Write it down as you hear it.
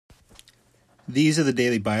These are the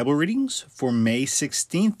daily Bible readings for May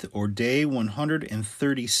 16th, or day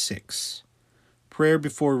 136. Prayer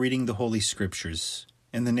before reading the Holy Scriptures.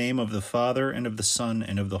 In the name of the Father, and of the Son,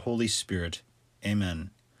 and of the Holy Spirit.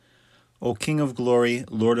 Amen. O King of glory,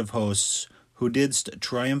 Lord of hosts, who didst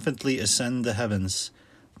triumphantly ascend the heavens,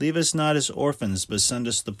 leave us not as orphans, but send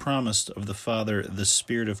us the promise of the Father, the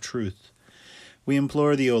Spirit of truth. We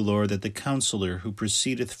implore thee, O Lord, that the Counselor who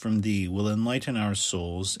proceedeth from thee will enlighten our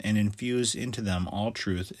souls, and infuse into them all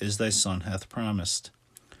truth, as thy Son hath promised.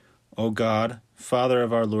 O God, Father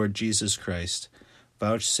of our Lord Jesus Christ,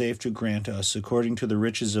 vouchsafe to grant us, according to the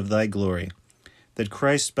riches of thy glory, that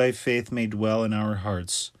Christ by faith may dwell in our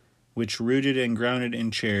hearts, which, rooted and grounded in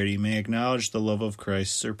charity, may acknowledge the love of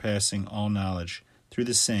Christ surpassing all knowledge, through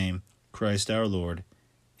the same Christ our Lord.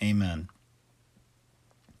 Amen.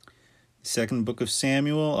 Second Book of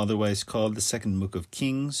Samuel, otherwise called the Second Book of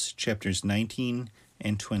Kings, chapters 19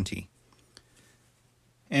 and 20.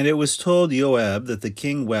 And it was told Joab that the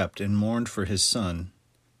king wept and mourned for his son,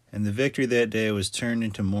 and the victory that day was turned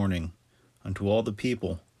into mourning unto all the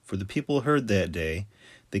people. For the people heard that day,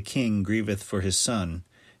 the king grieveth for his son,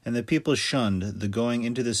 and the people shunned the going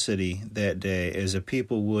into the city that day, as a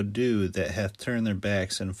people would do that hath turned their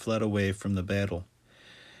backs and fled away from the battle.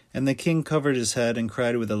 And the king covered his head and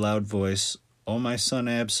cried with a loud voice, O my son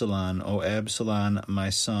Absalom, O Absalom, my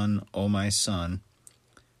son, O my son.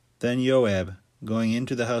 Then Joab, going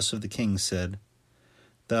into the house of the king, said,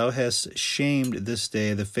 Thou hast shamed this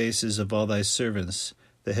day the faces of all thy servants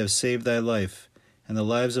that have saved thy life, and the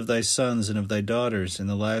lives of thy sons and of thy daughters, and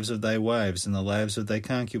the lives of thy wives, and the lives of thy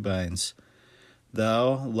concubines.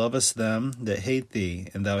 Thou lovest them that hate thee,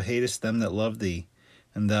 and thou hatest them that love thee.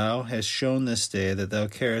 And thou hast shown this day that thou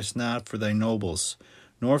carest not for thy nobles,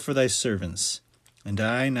 nor for thy servants. And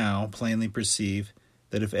I now plainly perceive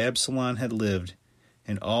that if Absalom had lived,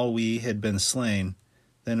 and all we had been slain,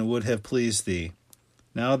 then it would have pleased thee.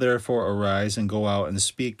 Now therefore arise and go out and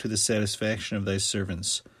speak to the satisfaction of thy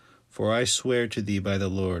servants. For I swear to thee by the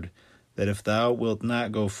Lord, that if thou wilt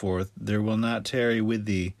not go forth, there will not tarry with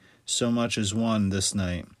thee so much as one this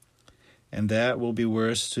night. And that will be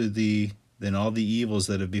worse to thee than all the evils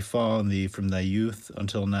that have befallen thee from thy youth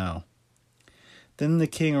until now. Then the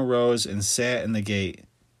king arose and sat in the gate,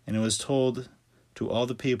 and it was told to all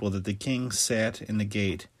the people that the king sat in the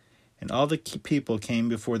gate, and all the people came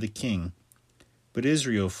before the king. But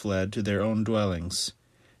Israel fled to their own dwellings,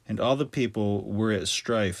 and all the people were at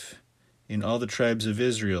strife in all the tribes of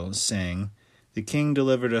Israel, saying, The king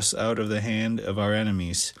delivered us out of the hand of our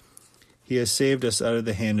enemies. He has saved us out of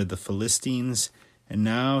the hand of the Philistines, and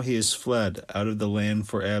now he is fled out of the land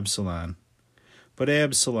for Absalom. But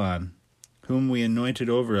Absalom, whom we anointed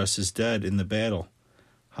over us, is dead in the battle.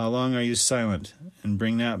 How long are you silent, and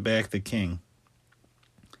bring not back the king?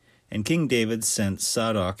 And King David sent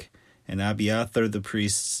Zadok and Abiathar the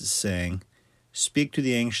priests, saying, Speak to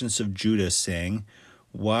the ancients of Judah, saying,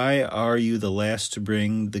 Why are you the last to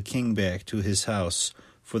bring the king back to his house?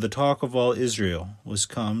 For the talk of all Israel was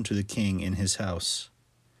come to the king in his house.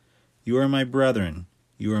 You are my brethren,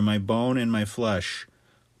 you are my bone and my flesh.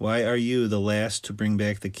 Why are you the last to bring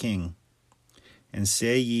back the king? And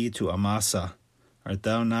say ye to Amasa, Art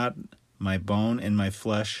thou not my bone and my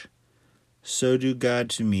flesh? So do God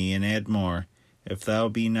to me, and add more, if thou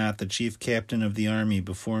be not the chief captain of the army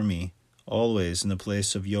before me, always in the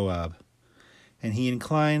place of Joab. And he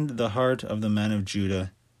inclined the heart of the men of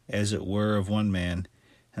Judah, as it were of one man,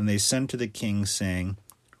 and they sent to the king, saying,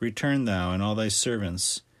 Return thou and all thy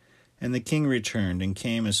servants. And the king returned, and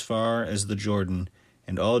came as far as the Jordan,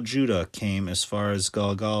 and all Judah came as far as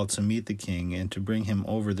Gilgal to meet the king, and to bring him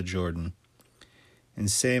over the Jordan. And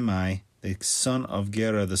Samai, the son of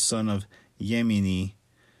Gera, the son of Yemini,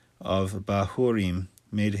 of Bahurim,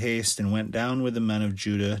 made haste, and went down with the men of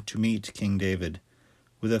Judah to meet King David,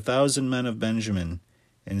 with 1,000 men of Benjamin,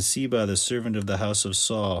 and Seba the servant of the house of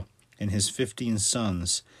Saul, and his 15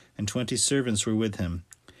 sons, and 20 servants were with him.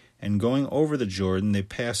 And going over the Jordan, they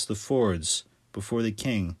passed the fords before the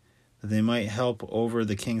king, that they might help over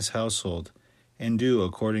the king's household, and do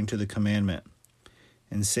according to the commandment.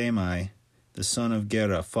 And Samai, the son of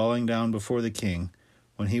Gera, falling down before the king,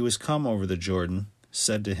 when he was come over the Jordan,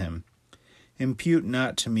 said to him, Impute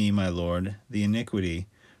not to me, my lord, the iniquity,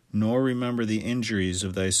 nor remember the injuries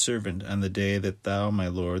of thy servant on the day that thou, my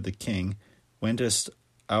lord, the king, wentest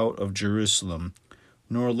out of Jerusalem,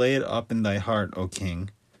 nor lay it up in thy heart, O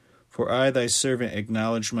king. For I, thy servant,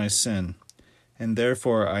 acknowledge my sin, and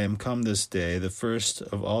therefore I am come this day, the first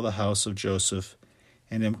of all the house of Joseph,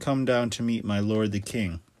 and am come down to meet my lord the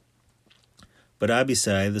king. But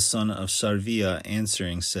Abisai, the son of Sarviah,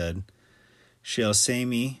 answering, said, Shall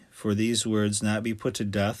Sami for these words not be put to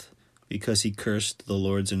death, because he cursed the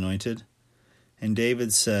Lord's anointed? And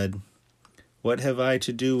David said, What have I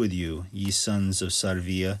to do with you, ye sons of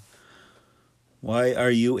Sarvia? Why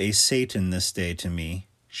are you a Satan this day to me?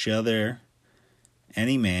 Shall there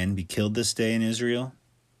any man be killed this day in Israel?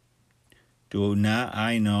 Do not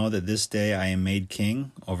I know that this day I am made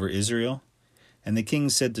king over Israel? And the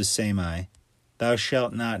king said to Samai, Thou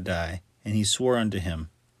shalt not die. And he swore unto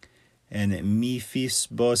him. And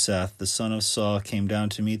Mephibosheth the son of Saul came down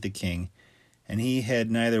to meet the king, and he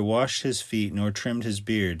had neither washed his feet, nor trimmed his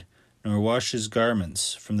beard, nor washed his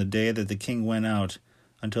garments, from the day that the king went out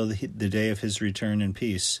until the day of his return in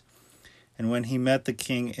peace. And when he met the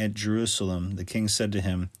king at Jerusalem, the king said to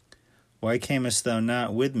him, Why camest thou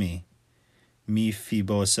not with me,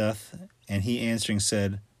 Mephibosheth? And he answering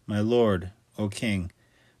said, My lord, O king,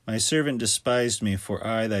 my servant despised me, for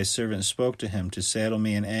I, thy servant, spoke to him to saddle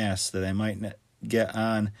me an ass, that I might get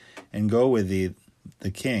on and go with thee,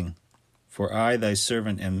 the king, for I, thy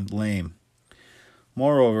servant, am lame.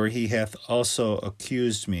 Moreover, he hath also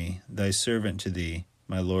accused me, thy servant, to thee,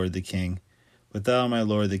 my lord the king. But thou, my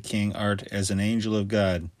lord the king, art as an angel of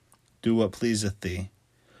God. Do what pleaseth thee.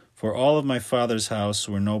 For all of my father's house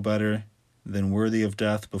were no better than worthy of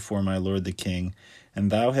death before my lord the king, and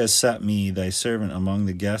thou hast set me, thy servant, among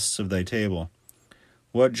the guests of thy table.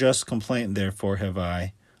 What just complaint therefore have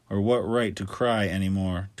I, or what right to cry any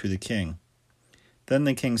more to the king? Then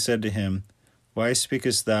the king said to him, Why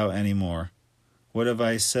speakest thou any more? What have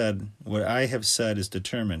I said? What I have said is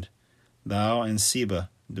determined. Thou and Seba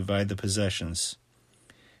divide the possessions.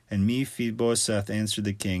 And Mephibosheth answered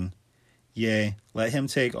the king, Yea, let him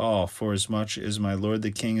take all, forasmuch as my lord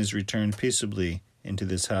the king is returned peaceably into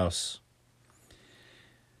this house.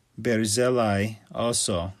 Barzillai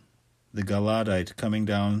also, the Galadite, coming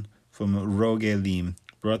down from Rogelim,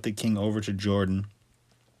 brought the king over to Jordan,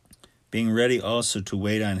 being ready also to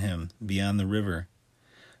wait on him beyond the river.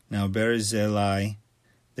 Now Barzillai,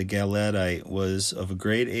 the Galadite, was of a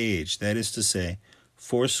great age, that is to say,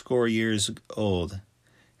 80 years old,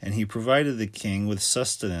 and he provided the king with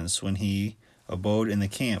sustenance when he abode in the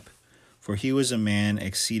camp, for he was a man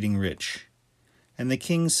exceeding rich. And the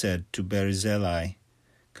king said to Barzillai,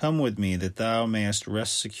 Come with me, that thou mayest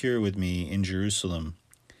rest secure with me in Jerusalem.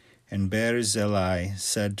 And Barzillai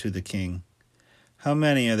said to the king, How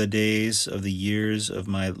many are the days of the years of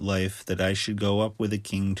my life, that I should go up with the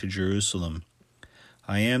king to Jerusalem?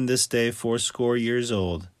 I am this day 80 years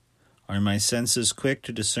old. Are my senses quick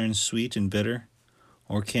to discern sweet and bitter?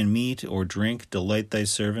 Or can meat or drink delight thy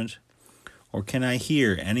servant? Or can I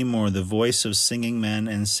hear any more the voice of singing men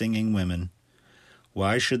and singing women?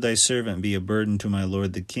 Why should thy servant be a burden to my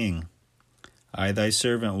lord the king? I, thy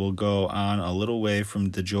servant, will go on a little way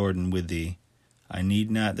from the Jordan with thee. I need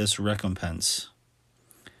not this recompense.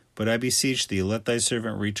 But I beseech thee, let thy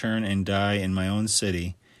servant return and die in my own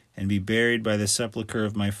city, and be buried by the sepulchre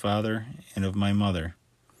of my father and of my mother.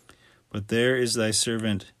 But there is thy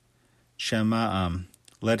servant Shemaam.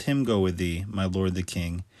 Let him go with thee, my lord the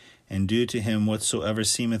king, and do to him whatsoever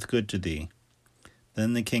seemeth good to thee.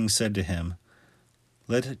 Then the king said to him,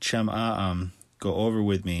 Let Shemaam go over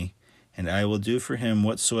with me, and I will do for him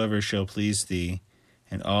whatsoever shall please thee,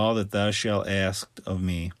 and all that thou shalt ask of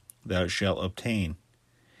me thou shalt obtain.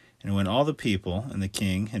 And when all the people and the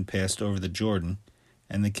king had passed over the Jordan,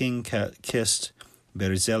 and the king kissed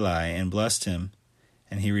Barzillai and blessed him,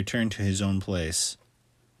 and he returned to his own place.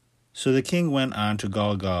 So the king went on to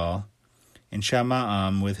Galgal, and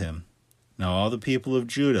Shemaam with him. Now all the people of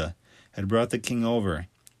Judah had brought the king over,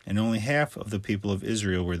 and only half of the people of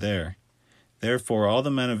Israel were there. Therefore all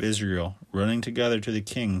the men of Israel, running together to the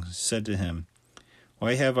king, said to him,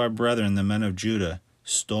 Why have our brethren, the men of Judah,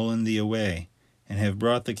 stolen thee away, and have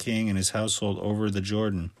brought the king and his household over the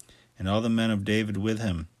Jordan, and all the men of David with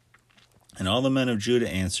him? And all the men of Judah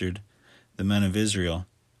answered the men of Israel,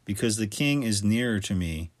 Because the king is nearer to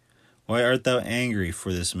me. Why art thou angry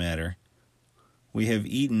for this matter? We have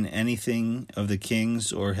eaten anything of the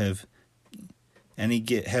king's, or have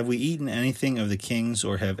we eaten anything of the king's,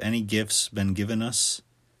 or have any gifts been given us?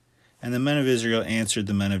 And the men of Israel answered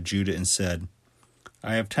the men of Judah and said,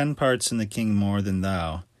 I have 10 parts in the king more than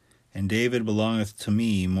thou, and David belongeth to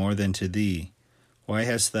me more than to thee. Why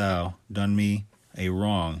hast thou done me a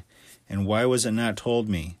wrong? And why was it not told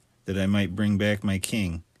me, that I might bring back my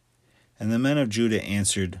king? And the men of Judah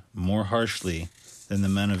answered more harshly than the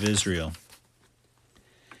men of Israel.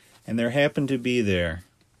 And there happened to be there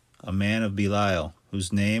a man of Belial,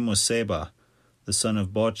 whose name was Seba, the son of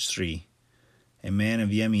Bochri, a man of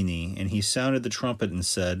Yemini, and he sounded the trumpet and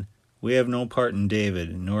said, We have no part in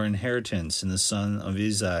David, nor inheritance in the son of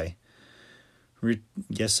Isai.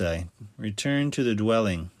 Return to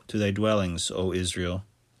thy dwellings, O Israel.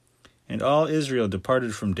 And all Israel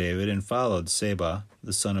departed from David and followed Seba,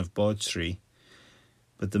 the son of Bochri.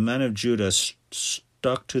 But the men of Judah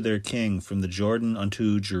stuck to their king from the Jordan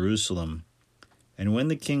unto Jerusalem. And when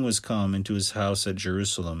the king was come into his house at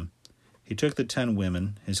Jerusalem, he took the 10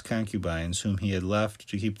 women, his concubines, whom he had left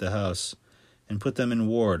to keep the house, and put them in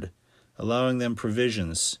ward, allowing them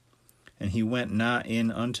provisions. And he went not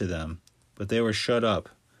in unto them, but they were shut up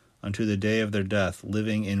unto the day of their death,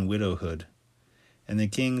 living in widowhood. And the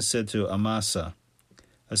king said to Amasa,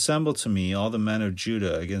 Assemble to me all the men of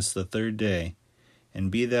Judah against the 3rd day, and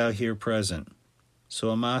be thou here present.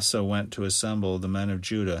 So Amasa went to assemble the men of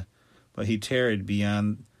Judah, but he tarried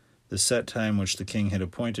beyond the set time which the king had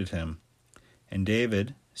appointed him. And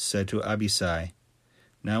David said to Abishai,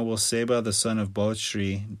 Now will Seba the son of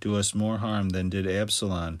Bochri do us more harm than did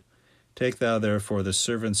Absalom. Take thou therefore the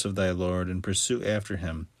servants of thy Lord, and pursue after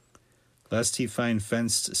him, lest he find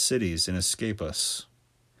fenced cities and escape us.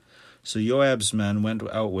 So Joab's men went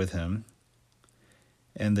out with him,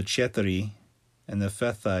 and the Chethri, and the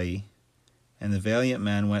Phethai, and the valiant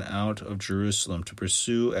men went out of Jerusalem to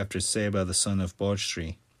pursue after Seba the son of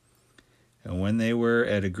Bochri. And when they were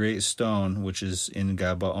at a great stone which is in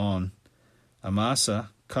Gabaon, Amasa,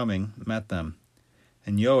 coming, met them.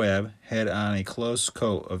 And Joab had on a close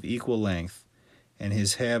coat of equal length, and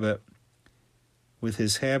his habit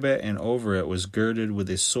and over it was girded with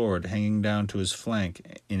a sword hanging down to his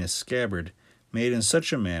flank in a scabbard, made in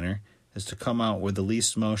such a manner as to come out with the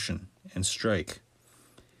least motion, and strike.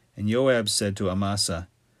 And Joab said to Amasa,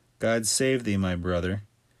 God save thee, my brother.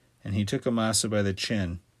 And he took Amasa by the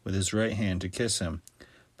chin with his right hand to kiss him.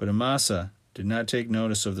 But Amasa did not take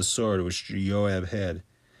notice of the sword which Joab had.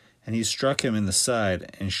 And he struck him in the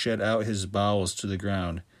side, and shed out his bowels to the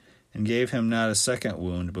ground, and gave him not a second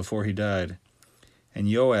wound before he died. And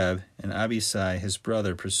Joab and Abishai his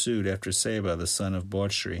brother pursued after Seba the son of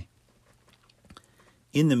Bochri.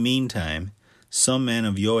 In the meantime, some men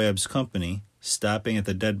of Joab's company, stopping at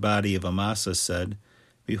the dead body of Amasa, said,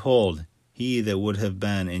 Behold, he that would have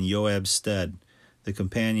been in Joab's stead, the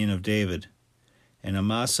companion of David. And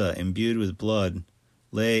Amasa, imbued with blood,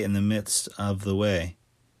 lay in the midst of the way.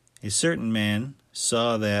 A certain man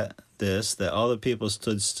saw that all the people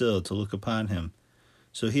stood still to look upon him.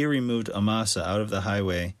 So he removed Amasa out of the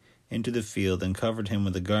highway into the field, and covered him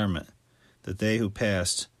with a garment, that they who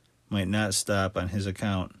passed might not stop on his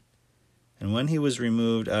account. And when he was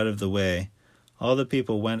removed out of the way, all the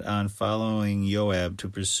people went on following Joab to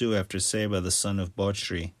pursue after Seba the son of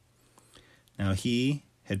Bochri. Now he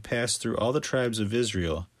had passed through all the tribes of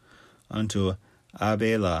Israel unto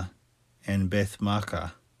Abela and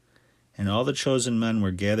Bethmaachah, and all the chosen men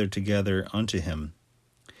were gathered together unto him.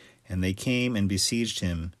 And they came and besieged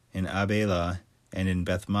him in Abela and in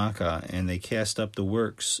Bethmaachah, and they cast up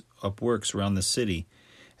works round the city,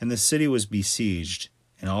 and the city was besieged,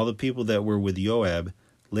 and all the people that were with Joab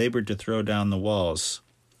labored to throw down the walls.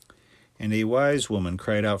 And a wise woman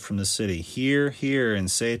cried out from the city, Hear, hear, and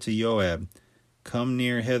say to Joab, Come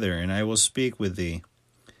near hither, and I will speak with thee.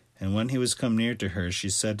 And when he was come near to her, she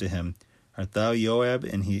said to him, Art thou Joab?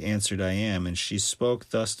 And he answered, I am. And she spoke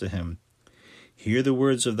thus to him, Hear the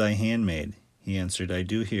words of thy handmaid. He answered, I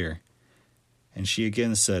do hear. And she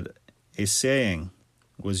again said, A saying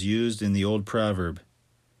was used in the old proverb,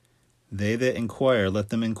 They that inquire, let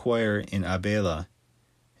them inquire in Abela.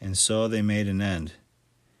 And so they made an end.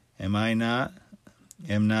 Am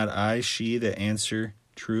not I she that answer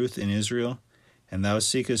truth in Israel? And thou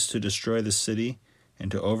seekest to destroy the city,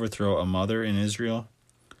 and to overthrow a mother in Israel?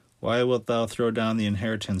 Why wilt thou throw down the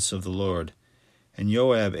inheritance of the Lord? And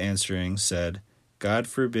Joab answering said, God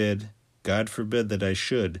forbid that I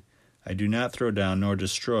should. I do not throw down nor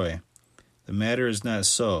destroy. The matter is not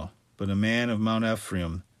so, but a man of Mount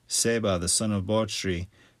Ephraim, Seba the son of Bochri,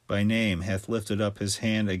 by name, hath lifted up his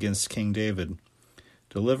hand against King David.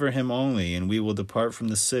 Deliver him only, and we will depart from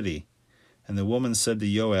the city. And the woman said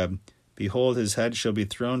to Joab, Behold, his head shall be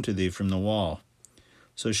thrown to thee from the wall.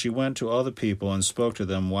 So she went to all the people, and spoke to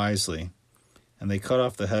them wisely. And they cut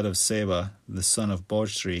off the head of Seba the son of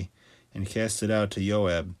Bochri, and cast it out to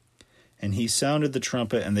Joab. And he sounded the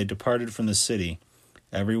trumpet, and they departed from the city,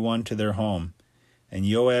 every one to their home. And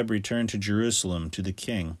Joab returned to Jerusalem to the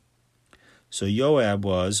king. So Joab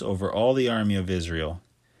was over all the army of Israel,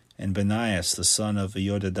 and Benaias the son of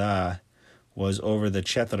Jehoiada was over the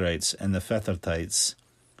Chetherites and the Phethathites,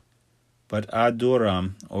 but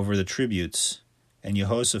Adoram over the tributes, and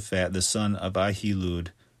Jehoshaphat the son of Ahilud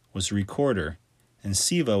was recorder, and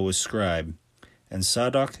Siva was scribe, and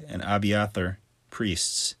Sadok and Abiathar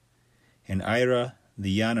priests, and Ira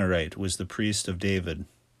the Yanarite, was the priest of David.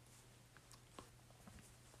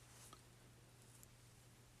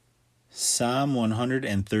 Psalm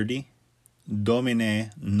 130,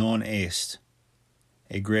 Domine non est,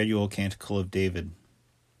 a gradual canticle of David.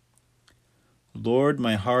 Lord,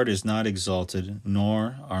 my heart is not exalted,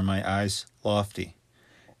 nor are my eyes lofty.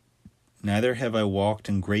 Neither have I walked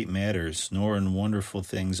in great matters, nor in wonderful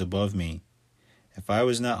things above me. If I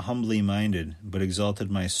was not humbly minded, but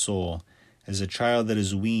exalted my soul, as a child that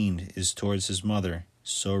is weaned is towards his mother,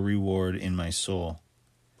 so reward in my soul.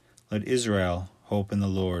 Let Israel hope in the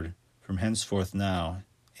Lord, from henceforth now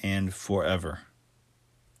and forever.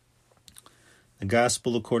 The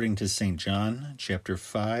Gospel according to St. John, chapter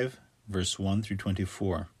 5, verse 1 through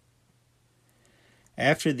 24.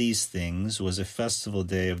 After these things was a festival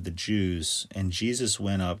day of the Jews, and Jesus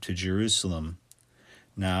went up to Jerusalem.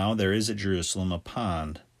 Now there is at Jerusalem a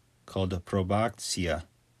pond, called Probaxia,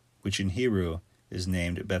 which in Hebrew is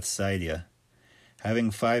named Bethsaida,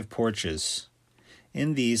 having 5 porches.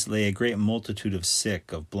 In these lay a great multitude of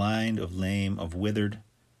sick, of blind, of lame, of withered,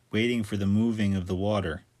 waiting for the moving of the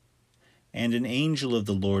water. And an angel of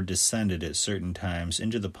the Lord descended at certain times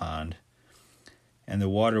into the pond, and the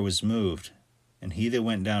water was moved. And he that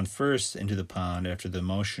went down first into the pond after the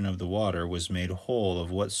motion of the water was made whole of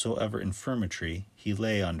whatsoever infirmity he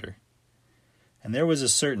lay under. And there was a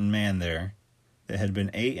certain man there that had been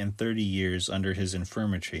 38 years under his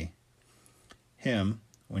infirmity. Him,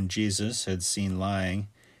 when Jesus had seen lying,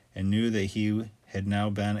 and knew that he had now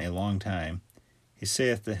been a long time, he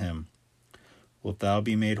saith to him, Wilt thou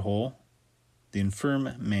be made whole? The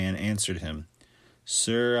infirm man answered him,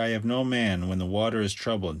 Sir, I have no man, when the water is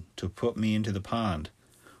troubled, to put me into the pond.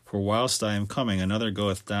 For whilst I am coming, another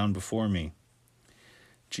goeth down before me.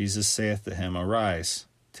 Jesus saith to him, Arise,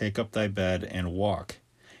 take up thy bed, and walk.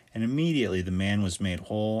 And immediately the man was made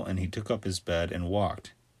whole, and he took up his bed, and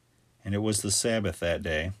walked. And it was the Sabbath that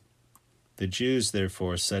day. The Jews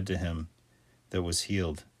therefore said to him that was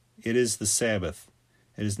healed, It is the Sabbath.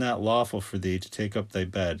 It is not lawful for thee to take up thy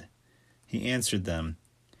bed. He answered them,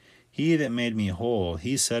 He that made me whole,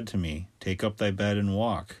 he said to me, Take up thy bed and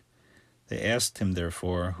walk. They asked him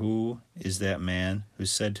therefore, Who is that man who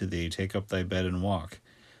said to thee, Take up thy bed and walk?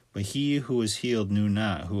 But he who was healed knew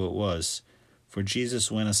not who it was, for Jesus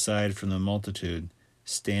went aside from the multitude,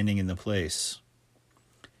 standing in the place.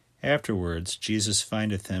 Afterwards Jesus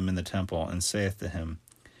findeth him in the temple, and saith to him,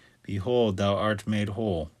 Behold, thou art made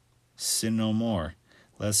whole. Sin no more,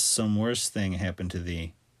 lest some worse thing happen to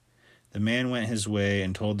thee. The man went his way,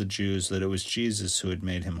 and told the Jews that it was Jesus who had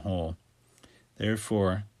made him whole.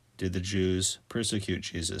 Therefore did the Jews persecute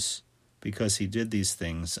Jesus, because he did these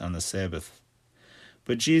things on the Sabbath.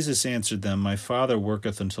 But Jesus answered them, My Father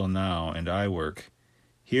worketh until now, and I work.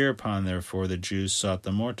 Hereupon therefore the Jews sought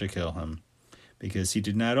the more to kill him, because he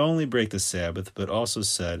did not only break the Sabbath, but also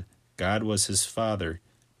said, God was his Father,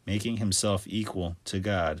 making himself equal to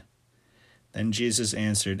God. Then Jesus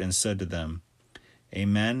answered and said to them,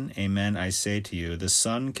 Amen, amen, I say to you, the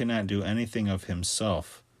Son cannot do anything of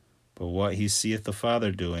himself, but what he seeth the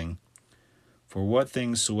Father doing. For what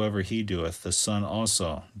things soever he doeth, the Son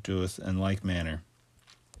also doeth in like manner.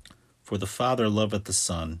 For the Father loveth the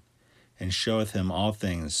Son, and showeth him all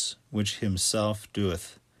things which himself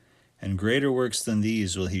doeth. And greater works than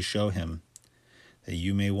these will he show him, that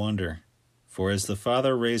you may wonder. For as the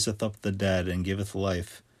Father raiseth up the dead and giveth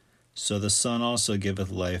life, so the Son also giveth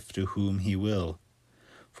life to whom he will.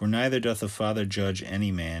 For neither doth the Father judge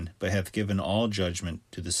any man, but hath given all judgment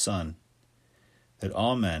to the Son, that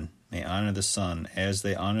all men may honor the Son as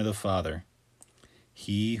they honor the Father.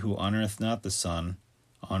 He who honoureth not the Son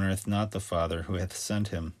honoureth not the Father who hath sent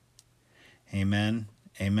him. Amen,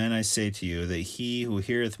 amen, I say to you, that he who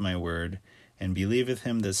heareth my word, and believeth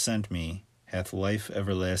him that sent me, hath life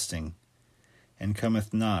everlasting, and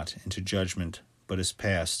cometh not into judgment, but is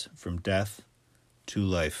passed from death to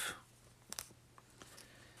life.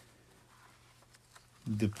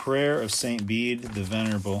 The prayer of St. Bede the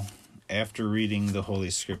Venerable after reading the Holy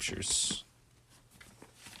Scriptures.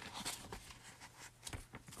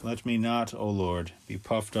 Let me not, O Lord, be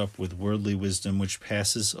puffed up with worldly wisdom which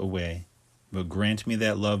passes away, but grant me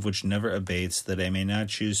that love which never abates, that I may not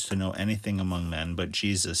choose to know anything among men but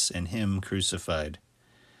Jesus and him crucified.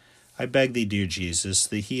 I beg thee, dear Jesus,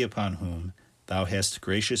 that he upon whom thou hast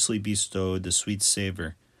graciously bestowed the sweet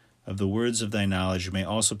savour of the words of thy knowledge may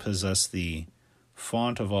also possess thee,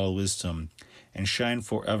 fount of all wisdom, and shine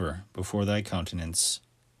forever before thy countenance.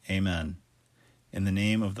 Amen. In the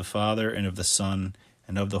name of the Father, and of the Son,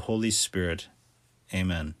 and of the Holy Spirit.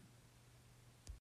 Amen.